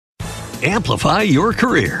Amplify your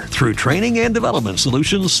career through training and development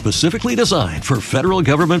solutions specifically designed for federal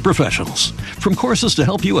government professionals. From courses to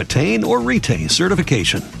help you attain or retain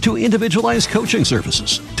certification, to individualized coaching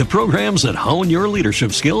services, to programs that hone your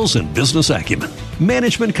leadership skills and business acumen,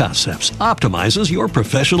 Management Concepts optimizes your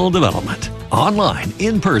professional development. Online,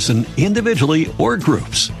 in person, individually, or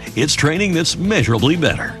groups, it's training that's measurably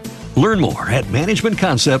better. Learn more at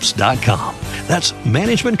managementconcepts.com. That's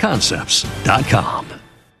managementconcepts.com.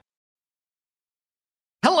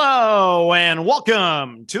 Hello and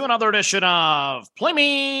welcome to another edition of Play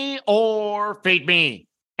Me or Fade Me.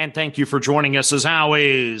 And thank you for joining us as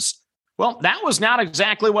always. Well, that was not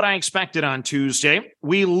exactly what I expected on Tuesday.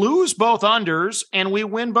 We lose both unders and we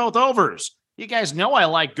win both overs. You guys know I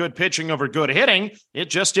like good pitching over good hitting.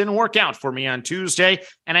 It just didn't work out for me on Tuesday,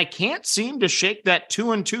 and I can't seem to shake that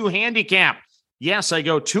 2-2 handicap. Yes, I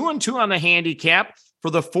go 2-2 on the handicap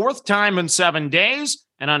for the fourth time in 7 days.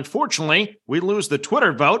 And unfortunately, we lose the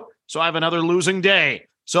Twitter vote, so I have another losing day.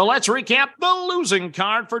 So let's recap the losing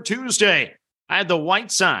card for Tuesday. I had the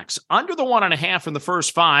White Sox under the 1.5 in the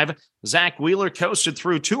first 5. Zach Wheeler coasted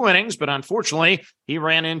through 2 innings, but unfortunately, he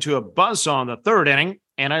ran into a buzzsaw in the 3rd inning,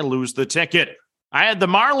 and I lose the ticket. I had the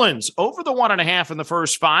Marlins over the 1.5 in the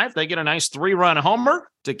first 5. They get a nice 3-run homer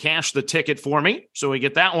to cash the ticket for me, so we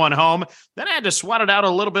get that one home. Then I had to sweat it out a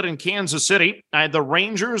little bit in Kansas City. I had the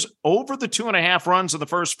Rangers over the 2.5 runs in the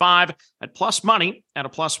first 5 at plus money at a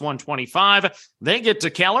plus 125. They get to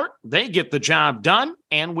Keller, they get the job done,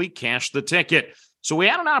 and we cash the ticket. So we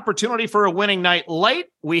had an opportunity for a winning night late.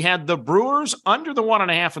 We had the Brewers under the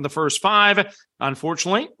 1.5 in the first 5.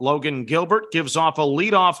 Unfortunately, Logan Gilbert gives off a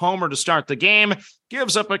leadoff homer to start the game,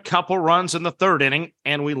 gives up a couple runs in the 3rd inning,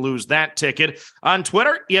 and we lose that ticket. On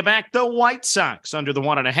Twitter, you backed the White Sox under the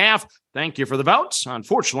 1.5. Thank you for the votes.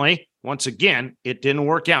 Unfortunately, once again, it didn't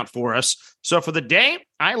work out for us. So for the day,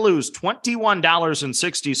 I lose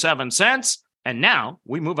 $21.67, and now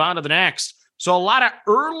we move on to the next. So a lot of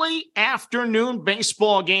early afternoon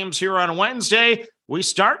baseball games here on Wednesday. We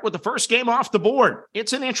start with the first game off the board.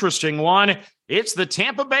 It's an interesting one. It's the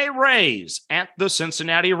Tampa Bay Rays at the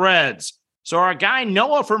Cincinnati Reds. So our guy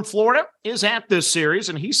Noah from Florida is at this series,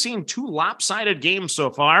 and he's seen 2 lopsided games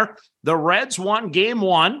so far. The Reds won game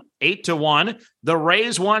 1, 8-1. The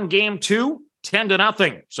Rays won game 2,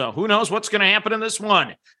 10-0. So who knows what's going to happen in this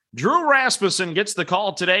one? Drew Rasmussen gets the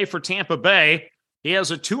call today for Tampa Bay. He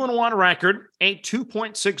has a 2-1 record, a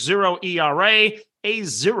 2.60 ERA, a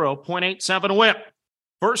 0.87 whip.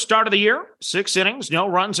 First start of the year, 6 innings, no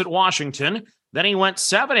runs at Washington. Then he went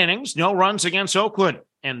 7 innings, no runs against Oakland.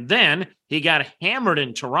 And then he got hammered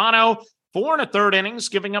in Toronto, 4 1/3 innings,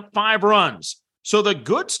 giving up 5 runs. So the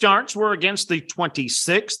good starts were against the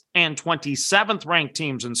 26th and 27th ranked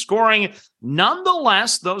teams in scoring.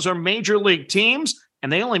 Nonetheless, those are major league teams,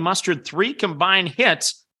 and they only mustered 3 combined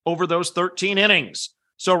hits over those 13 innings.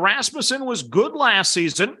 So Rasmussen was good last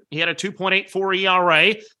season. He had a 2.84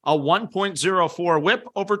 ERA, a 1.04 whip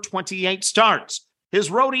over 28 starts. His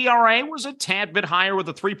road ERA was a tad bit higher with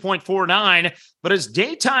a 3.49, but his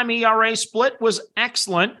daytime ERA split was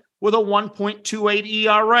excellent with a 1.28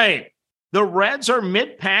 ERA. The Reds are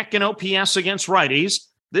mid-pack in OPS against righties.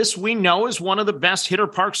 This we know is one of the best hitter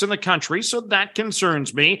parks in the country, so that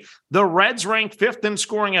concerns me. The Reds rank 5th in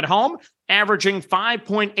scoring at home, averaging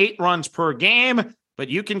 5.8 runs per game. But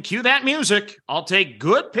you can cue that music. I'll take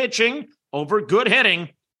good pitching over good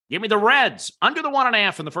hitting. Give me the Reds under the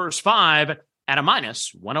 1.5 in the first 5 at a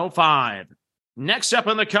minus 105. Next up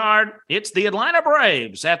on the card, it's the Atlanta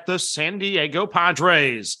Braves at the San Diego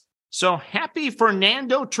Padres. So happy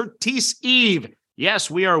Fernando Tatis Eve. Yes,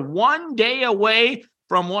 we are 1 day away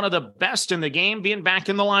from one of the best in the game being back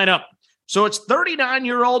in the lineup. So it's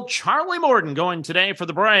 39-year-old Charlie Morton going today for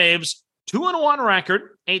the Braves. 2-1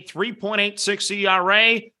 record, a 3.86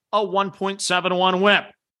 ERA, a 1.71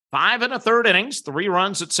 whip. 5 1/3 innings, 3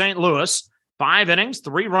 runs at St. Louis. 5 innings,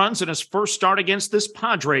 3 runs in his first start against this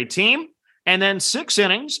Padre team. And then 6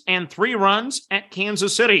 innings and 3 runs at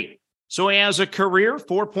Kansas City. So he has a career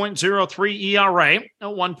 4.03 ERA, a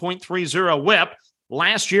 1.30 whip.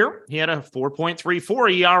 Last year, he had a 4.34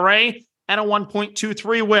 ERA and a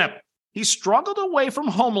 1.23 whip. He struggled away from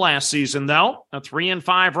home last season, though, a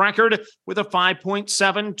 3-5 record with a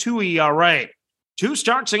 5.72 ERA. 2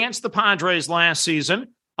 starts against the Padres last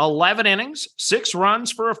season, 11 innings, 6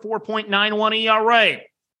 runs for a 4.91 ERA.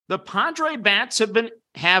 The Padre bats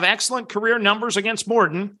have excellent career numbers against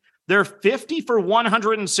Morton. They're 50 for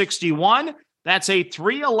 161. That's a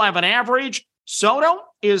 3.11 average. Soto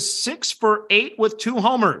is 6 for 8 with 2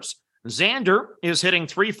 homers. Xander is hitting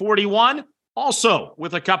 341, also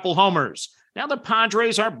with a couple homers. Now, the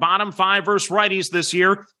Padres are bottom 5 versus righties this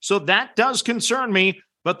year, so that does concern me.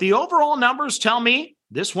 But the overall numbers tell me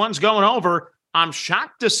this one's going over. I'm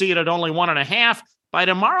shocked to see it at only 1.5. By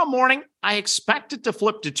tomorrow morning, I expect it to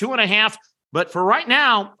flip to 2.5. But for right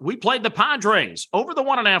now, we played the Padres over the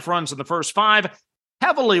 1.5 runs in the first 5,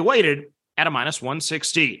 heavily weighted at a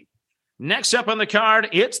 -160. Next up on the card,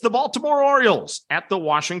 it's the Baltimore Orioles at the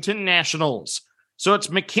Washington Nationals. So it's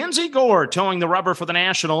Mackenzie Gore towing the rubber for the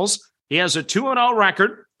Nationals. He has a 2-0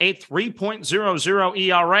 record, a 3.00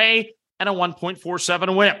 ERA, and a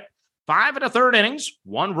 1.47 whip. 5 1/3 innings,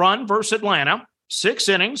 1 run versus Atlanta, 6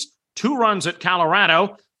 innings, 2 runs at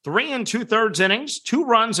Colorado, 3 2/3 innings, 2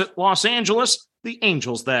 runs at Los Angeles, the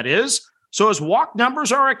Angels, that is. So his walk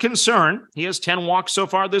numbers are a concern. He has 10 walks so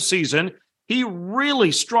far this season. He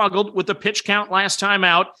really struggled with the pitch count last time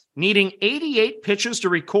out, needing 88 pitches to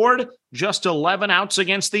record just 11 outs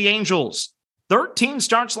against the Angels. 13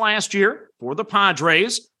 starts last year for the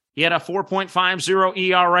Padres. He had a 4.50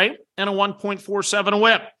 ERA and a 1.47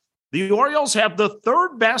 whip. The Orioles have the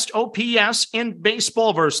 3rd best OPS in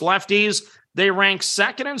baseball versus lefties. They rank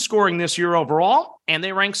 2nd in scoring this year overall, and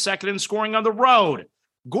they rank 2nd in scoring on the road.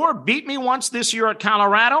 Gore beat me once this year at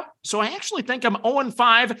Colorado, so I actually think I'm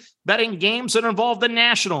 0-5 betting games that involve the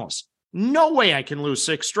Nationals. No way I can lose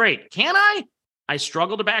 6 straight, can I? I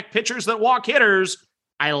struggle to back pitchers that walk hitters.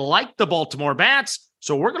 I like the Baltimore bats,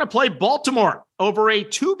 so we're going to play Baltimore over a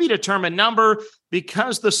to-be-determined number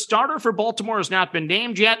because the starter for Baltimore has not been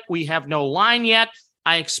named yet. We have no line yet.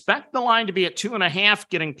 I expect the line to be at 2.5,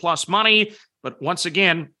 getting plus money, but once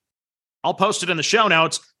again, I'll post it in the show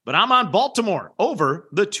notes, but I'm on Baltimore over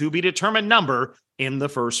the to-be-determined number in the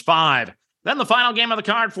first 5. Then the final game of the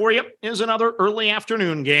card for you is another early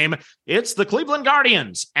afternoon game. It's the Cleveland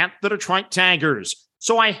Guardians at the Detroit Tigers.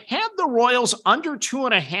 So I had the Royals under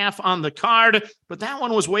 2.5 on the card, but that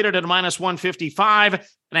one was weighted at a -155,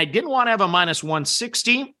 and I didn't want to have a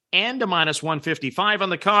 -160 and a -155 on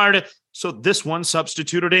the card, so this one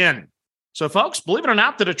substituted in. So folks, believe it or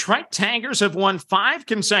not, the Detroit Tigers have won 5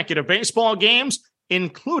 consecutive baseball games,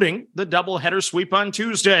 including the doubleheader sweep on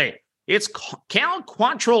Tuesday. It's Cal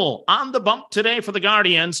Quantrill on the bump today for the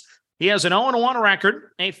Guardians. He has an 0-1 record,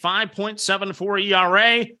 a 5.74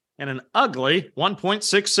 ERA, and an ugly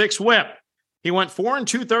 1.66 whip. He went 4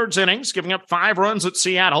 2/3 innings, giving up 5 runs at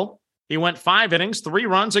Seattle. He went 5 innings, 3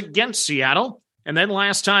 runs against Seattle. And then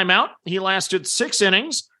last time out, he lasted 6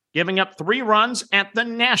 innings, giving up 3 runs at the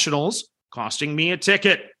Nationals, costing me a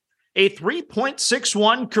ticket. A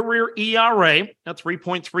 3.61 career ERA, a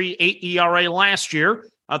 3.38 ERA last year,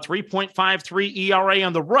 a 3.53 ERA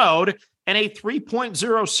on the road, and a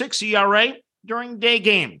 3.06 ERA during day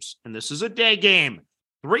games. And this is a day game.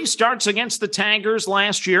 3 starts against the Tigers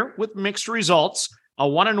last year with mixed results, a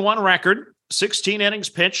 1-1 record, 16 innings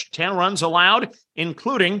pitched, 10 runs allowed,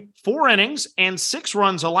 including 4 innings and 6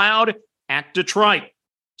 runs allowed at Detroit.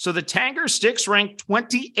 So the Tigers sticks ranked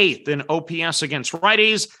 28th in OPS against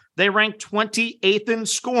righties. They rank 28th in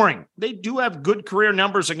scoring. They do have good career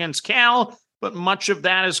numbers against Cal, but much of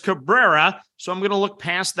that is Cabrera, so I'm going to look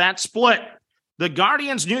past that split. The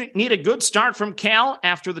Guardians need a good start from Cal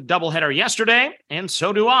after the doubleheader yesterday, and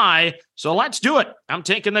so do I. So let's do it. I'm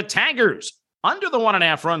taking the Tigers under the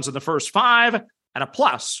 1.5 runs in the first 5 at a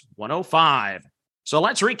 +105. So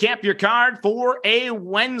let's recap your card for a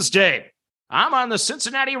Wednesday. I'm on the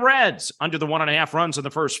Cincinnati Reds under the 1.5 runs in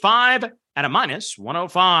the first 5 at a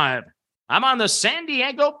 -105. I'm on the San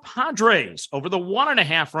Diego Padres over the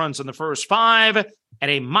 1.5 runs in the first 5 at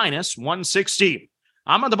a -160.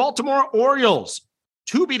 I'm on the Baltimore Orioles.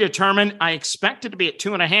 To be determined, I expect it to be at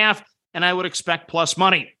 2.5, and I would expect plus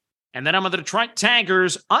money. And then I'm on the Detroit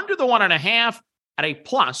Tigers under the 1.5 at a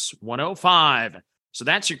 +105. So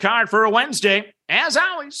that's your card for a Wednesday. As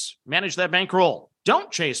always, manage that bankroll.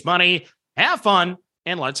 Don't chase money. Have fun,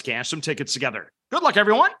 and let's cash some tickets together. Good luck,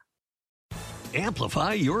 everyone.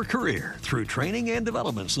 Amplify your career through training and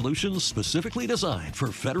development solutions specifically designed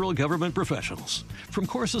for federal government professionals. From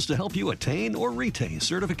courses to help you attain or retain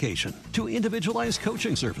certification, to individualized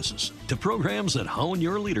coaching services, to programs that hone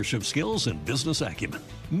your leadership skills and business acumen,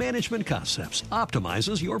 Management Concepts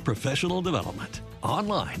optimizes your professional development.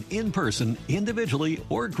 Online, in person, individually,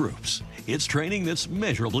 or groups, it's training that's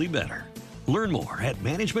measurably better. Learn more at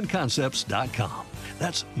managementconcepts.com.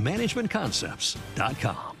 That's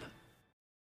managementconcepts.com.